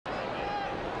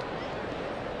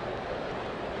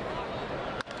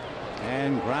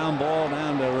backhand ground ball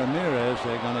down to Ramirez.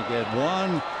 They're going to get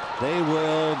one. They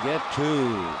will get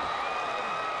two.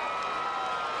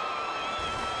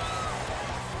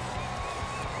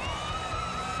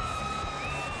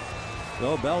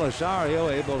 So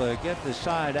Belisario able to get the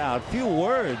side out. Few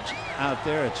words out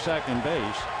there at second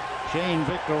base. Shane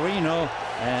Victorino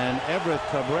and Everett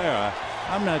Cabrera.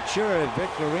 I'm not sure if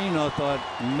Victorino thought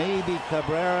maybe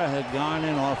Cabrera had gone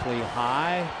in awfully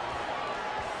high.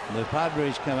 The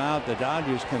Padres come out, the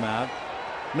Dodgers come out.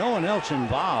 No one else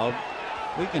involved.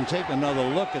 We can take another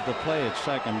look at the play at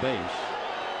second base.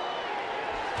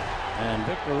 And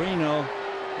Victorino,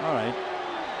 all right,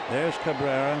 there's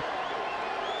Cabrera.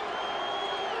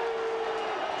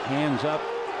 Hands up,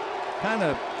 kind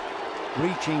of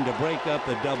reaching to break up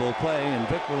the double play, and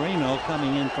Victorino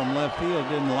coming in from left field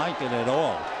didn't like it at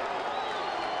all.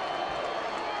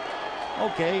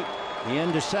 Okay, the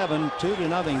end of 7,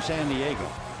 2-0 San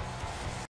Diego.